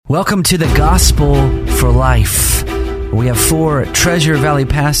Welcome to the Gospel for Life. We have 4 Treasure Valley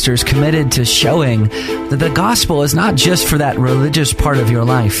pastors committed to showing that the gospel is not just for that religious part of your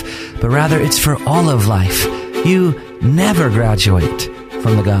life, but rather it's for all of life. You never graduate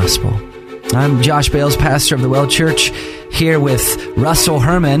from the gospel. I'm Josh Bales, pastor of the Well Church, here with Russell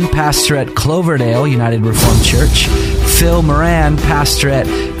Herman, pastor at Cloverdale United Reformed Church, Phil Moran, pastor at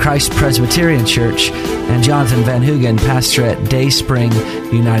Christ Presbyterian Church, and Jonathan Van Hoogen, pastor at Dayspring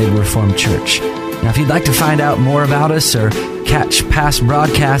United Reformed Church. Now, if you'd like to find out more about us or catch past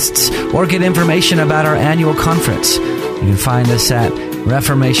broadcasts or get information about our annual conference, you can find us at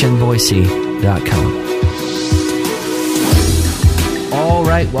reformationboise.com. All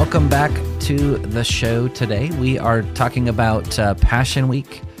right, welcome back to the show today. We are talking about Passion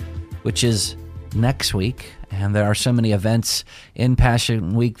Week, which is next week, and there are so many events in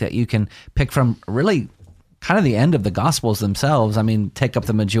Passion Week that you can pick from, really kind of the end of the Gospels themselves. I mean, take up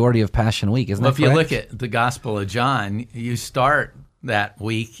the majority of Passion Week, isn't that correct? Well, if you look at the Gospel of John, you start that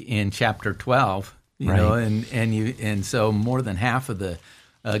week in chapter 12, you know, and so more than half of the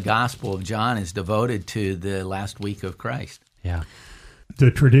Gospel of John is devoted to the last week of Christ. Yeah.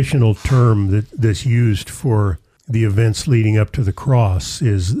 The traditional term that's used for the events leading up to the cross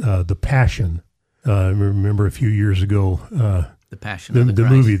is the Passion. I remember a few years ago, the Passion of the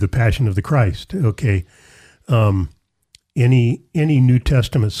Christ. Movie, The Passion of the Christ. Okay. Any New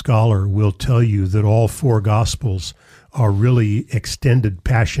Testament scholar will tell you that all 4 Gospels are really extended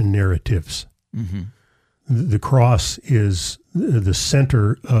passion narratives. Mm-hmm. The cross is the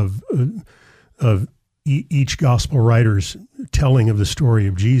center of each Gospel writer's telling of the story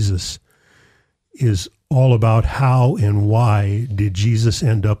of Jesus is all about how and why did Jesus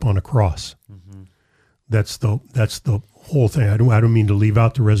end up on a cross. Mm-hmm. That's the whole thing. I don't mean to leave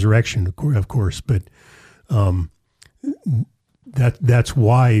out the resurrection, of course, but that's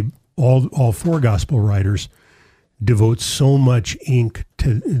why all 4 Gospel writers devote so much ink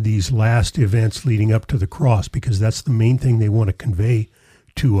to these last events leading up to the cross, because that's the main thing they want to convey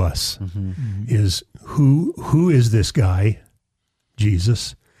to us. Mm-hmm. Mm-hmm. Is who is this guy,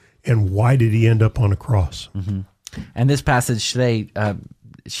 Jesus, and why did he end up on a cross? Mm-hmm. And this passage today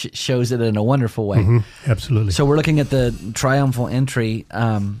shows it in a wonderful way. Mm-hmm. Absolutely. So we're looking at the triumphal entry.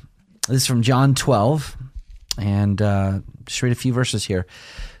 This is from John 12, and just read a few verses here.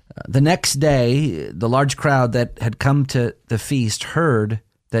 The next day, the large crowd that had come to the feast heard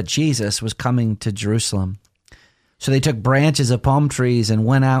that Jesus was coming to Jerusalem. So they took branches of palm trees and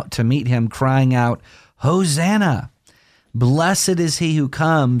went out to meet him, crying out, "Hosanna! Blessed is he who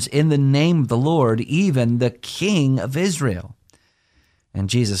comes in the name of the Lord, even the King of Israel." And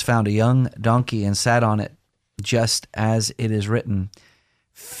Jesus found a young donkey and sat on it, just as it is written,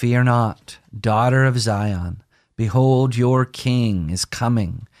 "Fear not, daughter of Zion. Behold, your king is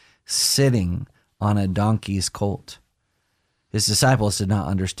coming, sitting on a donkey's colt." His disciples did not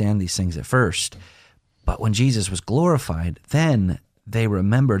understand these things at first, but when Jesus was glorified, then they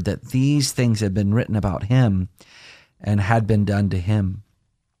remembered that these things had been written about him and had been done to him.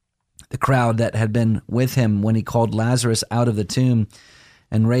 The crowd that had been with him when he called Lazarus out of the tomb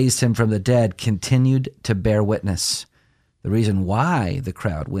and raised him from the dead continued to bear witness. The reason why the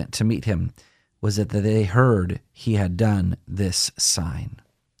crowd went to meet him was that they heard he had done this sign.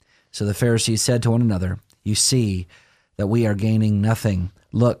 So the Pharisees said to one another, "You see that we are gaining nothing.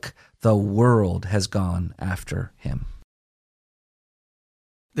 Look, the world has gone after him."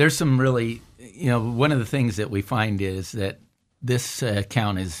 There's some really, one of the things that we find is that this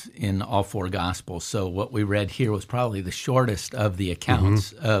account is in all 4 Gospels. So what we read here was probably the shortest of the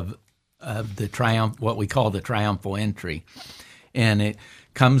accounts of the triumph, what we call the triumphal entry. And it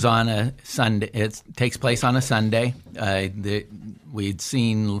comes on a Sunday. It takes place on a Sunday. We'd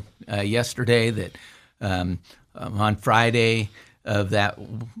seen yesterday that on Friday of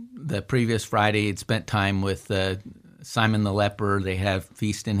the previous Friday, he'd spent time with Simon the leper. They have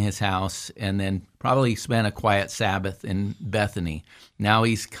feast in his house, and then probably spent a quiet Sabbath in Bethany. Now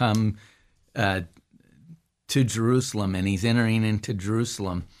he's come to Jerusalem, and he's entering into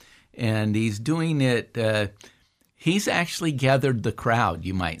Jerusalem, and he's doing it. He's actually gathered the crowd,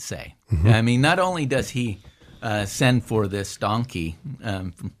 you might say. Mm-hmm. I mean, not only does he send for this donkey,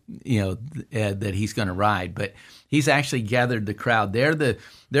 that he's going to ride, but he's actually gathered the crowd. They're the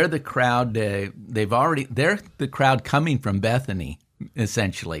crowd. They're the crowd coming from Bethany.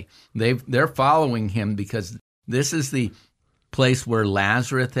 Essentially, they're following him because this is the place where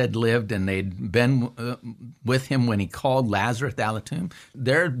Lazarus had lived, and they'd been with him when he called Lazarus out of the tomb.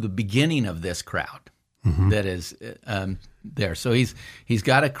 They're the beginning of this crowd that is there. So he's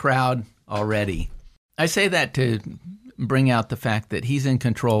got a crowd already. I say that to bring out the fact that he's in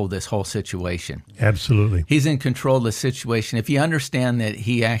control of this whole situation. Absolutely. He's in control of the situation. If you understand that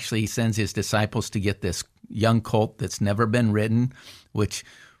he actually sends his disciples to get this young colt that's never been ridden, which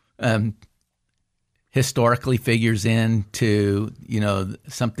historically figures into,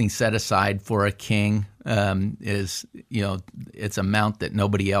 something set aside for a king, it's a mount that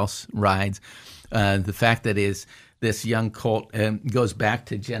nobody else rides. The fact that this young colt goes back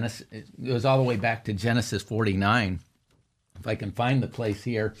to Genesis, goes all the way back to Genesis 49. If I can find the place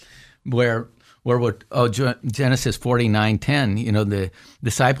here where Genesis 49:10, the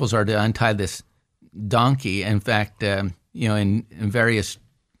disciples are to untie this donkey. In fact, in various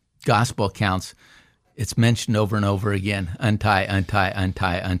gospel accounts, it's mentioned over and over again, untie, untie,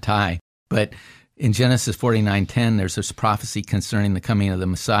 untie, untie. But in Genesis 49:10, there's this prophecy concerning the coming of the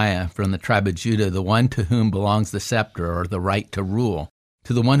Messiah from the tribe of Judah, the one to whom belongs the scepter or the right to rule,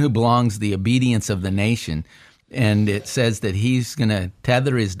 to the one who belongs the obedience of the nation. And it says that he's going to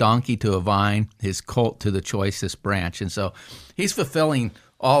tether his donkey to a vine, his colt to the choicest branch. And so he's fulfilling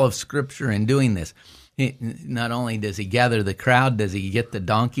all of Scripture in doing this. Not only does he gather the crowd, does he get the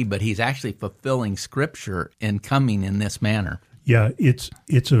donkey, but he's actually fulfilling Scripture in coming in this manner. Yeah, it's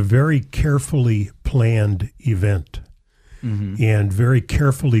a very carefully planned event, and very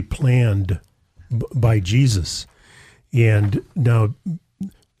carefully planned by Jesus. And now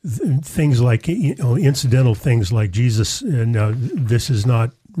things like, incidental things like Jesus, and now this is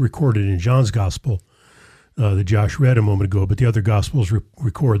not recorded in John's Gospel that Josh read a moment ago, but the other Gospels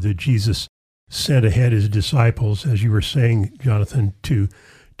record that Jesus sent ahead his disciples, as you were saying, Jonathan, to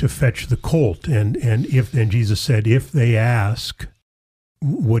fetch the colt. And Jesus said, if they ask,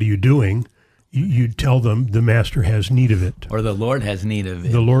 what are you doing? You tell them the master has need of it. Or the Lord has need of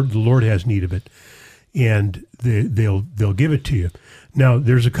it. The Lord has need of it. And they'll give it to you. Now,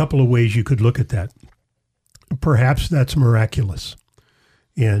 there's a couple of ways you could look at that. Perhaps that's miraculous.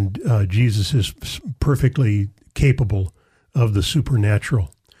 And Jesus is perfectly capable of the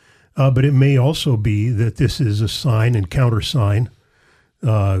supernatural. But it may also be that this is a sign and countersign,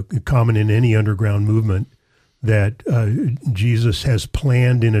 common in any underground movement, that Jesus has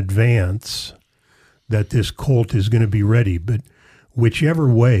planned in advance that this colt is going to be ready. But whichever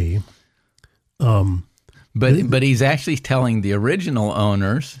way... But he's actually telling the original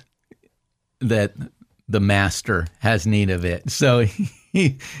owners that the master has need of it. So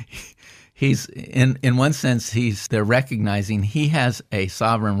he's in one sense they're recognizing he has a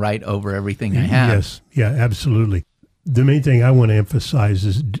sovereign right over everything I have. Yes, yeah, absolutely. The main thing I want to emphasize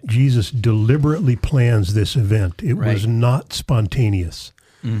is Jesus deliberately plans this event. It was not spontaneous.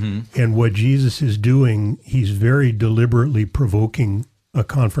 Mm-hmm. And what Jesus is doing, he's very deliberately provoking a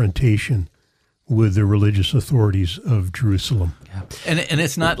confrontation with the religious authorities of Jerusalem. Yeah. And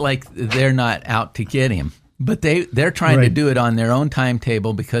it's not like they're not out to get him, but they're trying to do it on their own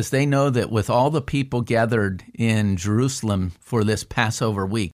timetable because they know that with all the people gathered in Jerusalem for this Passover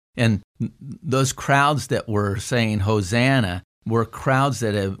week, and those crowds that were saying Hosanna were crowds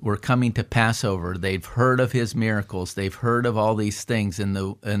that were coming to Passover. They've heard of his miracles. They've heard of all these things, and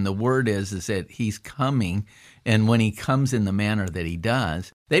the word is that he's coming, and when he comes in the manner that he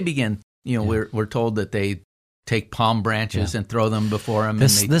does, they begin. We're told that they take palm branches and throw them before him.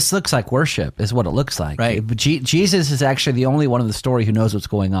 This looks like worship, is what it looks like. Right. Jesus is actually the only one in the story who knows what's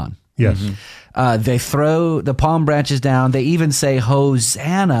going on. Yes. Mm-hmm. They throw the palm branches down. They even say,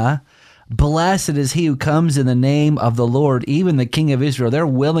 Hosanna, blessed is he who comes in the name of the Lord, even the King of Israel. They're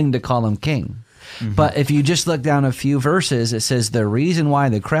willing to call him king. Mm-hmm. But if you just look down a few verses, it says the reason why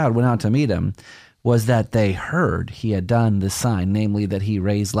the crowd went out to meet him was that they heard he had done the sign, namely that he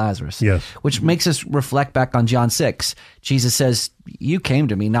raised Lazarus. Yes. Which makes us reflect back on John 6. Jesus says, you came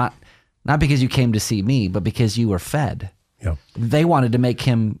to me not because you came to see me, but because you were fed. Yeah. They wanted to make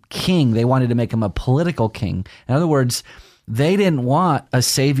him king. They wanted to make him a political king. In other words, they didn't want a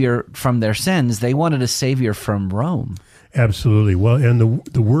savior from their sins. They wanted a savior from Rome. Absolutely. Well, and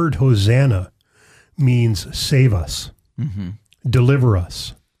the word Hosanna means save us, deliver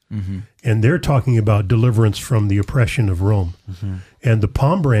us. Mm-hmm. And they're talking about deliverance from the oppression of Rome. Mm-hmm. And the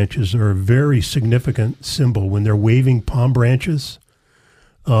palm branches are a very significant symbol. When they're waving palm branches,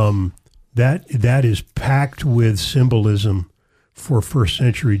 that is packed with symbolism for first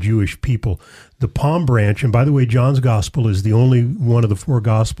century Jewish people. The palm branch, and by the way, John's gospel is the only one of the four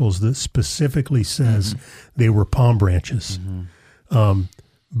gospels that specifically says they were palm branches. Mm-hmm.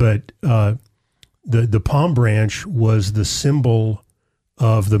 But the palm branch was the symbol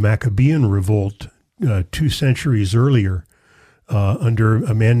of the Maccabean revolt 2 centuries earlier under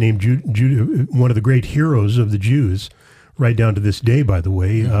a man named Judah, one of the great heroes of the Jews, right down to this day, by the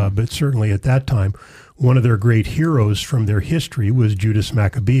way, but certainly at that time, one of their great heroes from their history was Judas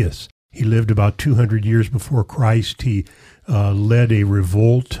Maccabeus. He lived about 200 years before Christ. He led a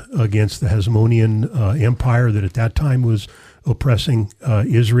revolt against the Hasmonean Empire that at that time was oppressing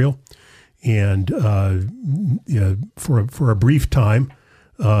Israel. And for a brief time,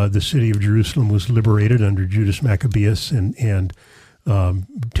 the city of Jerusalem was liberated under Judas Maccabeus, and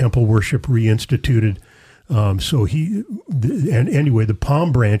temple worship reinstituted. Anyway, the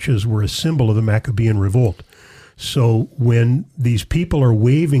palm branches were a symbol of the Maccabean revolt. So when these people are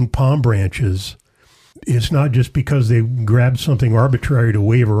waving palm branches, it's not just because they grabbed something arbitrary to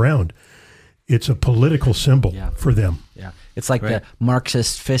wave around. It's a political symbol for them. Yeah, it's like the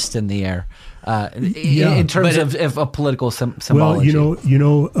Marxist fist in the air, in terms of a political symbology.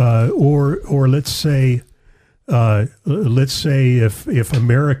 Well, or let's say if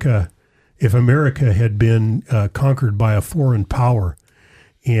America had been conquered by a foreign power,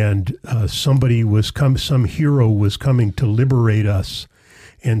 and some hero was coming to liberate us,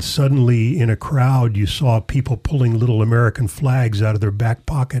 and suddenly in a crowd you saw people pulling little American flags out of their back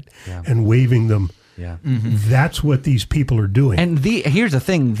pocket and waving them. Yeah, that's what these people are doing. And here's the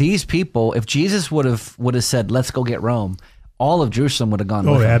thing: these people, if Jesus would have said, "Let's go get Rome," all of Jerusalem would have gone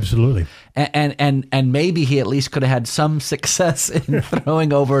with him. Absolutely. And maybe he at least could have had some success in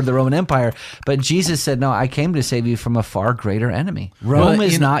throwing over the Roman Empire. But Jesus said, "No, I came to save you from a far greater enemy. Rome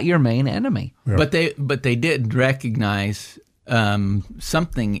is not your main enemy." Yeah. But they did recognize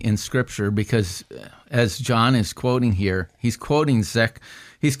something in Scripture, because as John is quoting here, he's quoting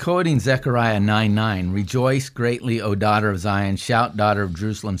Zechariah 9:9. "Rejoice greatly, O daughter of Zion. Shout, daughter of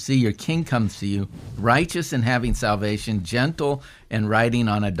Jerusalem. See, your king comes to you, righteous and having salvation, gentle and riding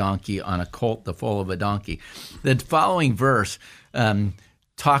on a donkey, on a colt, the foal of a donkey." The following verse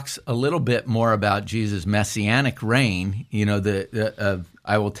talks a little bit more about Jesus' messianic reign.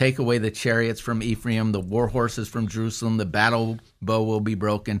 I will take away the chariots from Ephraim, the war horses from Jerusalem, the battle bow will be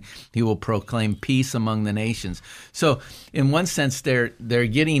broken. He will proclaim peace among the nations. So in one sense, they're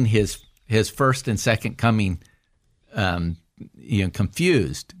getting his first and second coming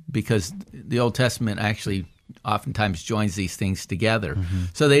confused, because the Old Testament actually oftentimes joins these things together. Mm-hmm.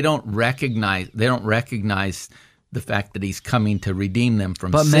 So they don't recognize the fact that he's coming to redeem them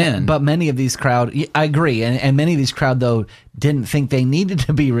from sin. But many of these crowd, I agree, and many of these crowd, though, didn't think they needed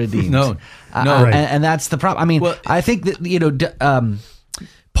to be redeemed. No. Right. And that's the problem. I mean, I think that,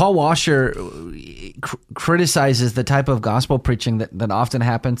 Paul Washer criticizes the type of gospel preaching that often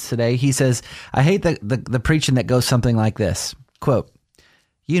happens today. He says, "I hate the preaching that goes something like this." Quote,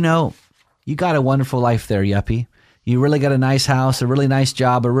 "You got a wonderful life there, yuppie. You really got a nice house, a really nice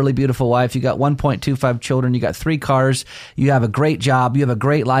job, a really beautiful wife. You got 1.25 children. You got 3 cars. You have a great job. You have a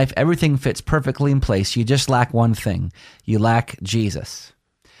great life. Everything fits perfectly in place. You just lack one thing. You lack Jesus."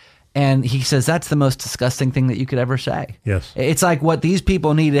 And he says that's the most disgusting thing that you could ever say. Yes. It's like what these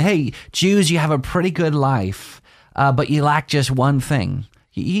people needed. Hey, Jews, you have a pretty good life, but you lack just one thing.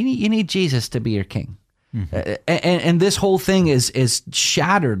 You need Jesus to be your king. Mm-hmm. And this whole thing is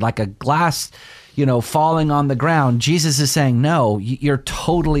shattered like a glass falling on the ground. Jesus is saying, no, you're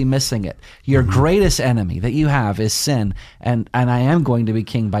totally missing it. Your greatest enemy that you have is sin, and I am going to be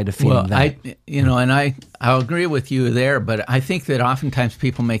king by defeating that. I'll agree with you there, but I think that oftentimes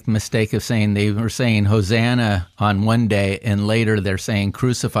people make the mistake of saying they were saying Hosanna on one day, and later they're saying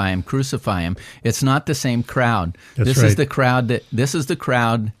crucify him, crucify him. It's not the same crowd. This is the crowd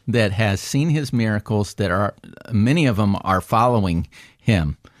that has seen his miracles, that many of them are following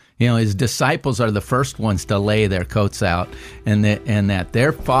him. His disciples are the first ones to lay their coats out, and that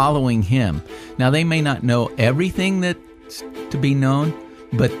they're following him. Now, they may not know everything that's to be known,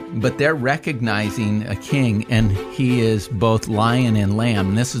 but they're recognizing a king, and he is both lion and lamb.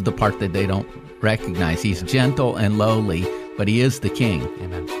 And this is the part that they don't recognize. He's gentle and lowly, but he is the king.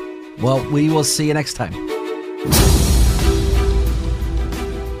 Amen. Well, we will see you next time.